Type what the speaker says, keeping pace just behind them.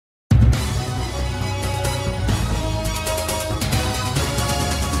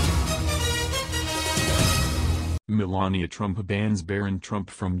Melania Trump bans Barron Trump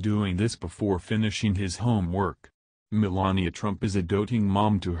from doing this before finishing his homework. Melania Trump is a doting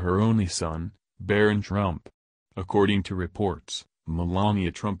mom to her only son, Barron Trump. According to reports,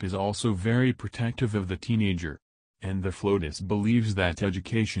 Melania Trump is also very protective of the teenager. And the FLOTUS believes that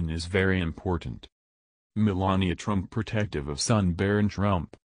education is very important. Melania Trump protective of son Barron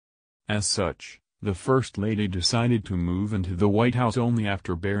Trump. As such, the First Lady decided to move into the White House only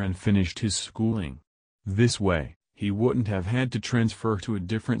after Barron finished his schooling. This way, he wouldn't have had to transfer to a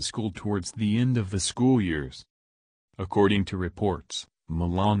different school towards the end of the school years. According to reports,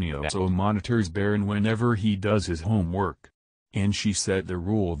 Melania also monitors Barron whenever he does his homework. And she set the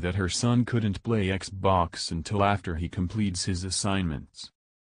rule that her son couldn't play Xbox until after he completes his assignments.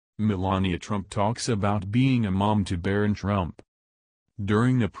 Melania Trump talks about being a mom to Barron Trump.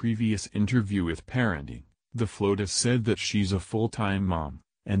 During a previous interview with Parenting, the FLOTUS said that she's a full-time mom,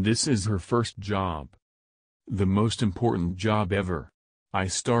 and this is her first job. The most important job ever. I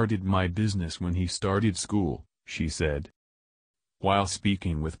started my business when he started school, she said. While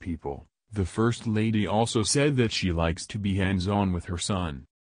speaking with People, the First Lady also said that she likes to be hands-on with her son.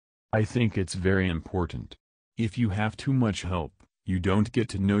 I think it's very important. If you have too much help, you don't get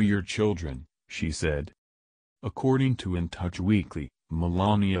to know your children, she said. According to In Touch Weekly,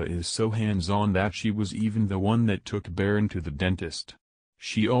 Melania is so hands-on that she was even the one that took Barron to the dentist.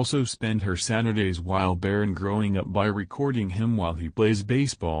 She also spent her Saturdays while Barron growing up by recording him while he plays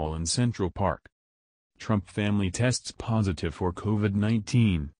baseball in Central Park. Trump family tests positive for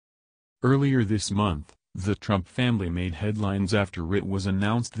COVID-19. Earlier this month, the Trump family made headlines after it was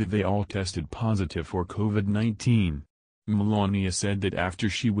announced that they all tested positive for COVID-19. Melania said that after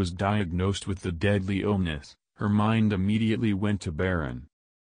she was diagnosed with the deadly illness, her mind immediately went to Barron.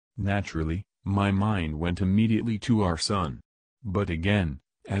 Naturally, my mind went immediately to our son. But again,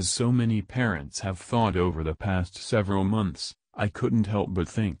 as so many parents have thought over the past several months, I couldn't help but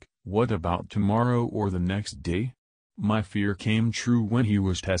think, what about tomorrow or the next day? My fear came true when he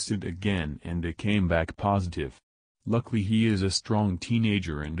was tested again and it came back positive. Luckily he is a strong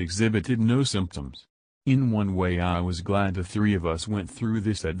teenager and exhibited no symptoms. In one way I was glad the three of us went through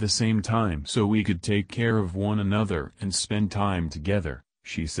this at the same time so we could take care of one another and spend time together,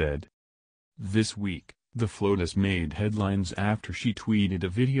 she said. This week, the FLOTUS made headlines after she tweeted a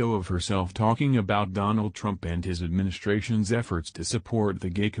video of herself talking about Donald Trump and his administration's efforts to support the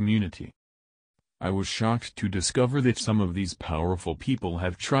gay community. I was shocked to discover that some of these powerful people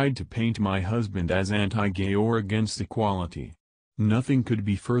have tried to paint my husband as anti-gay or against equality. Nothing could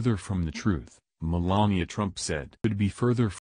be further from the truth, Melania Trump said. Could be further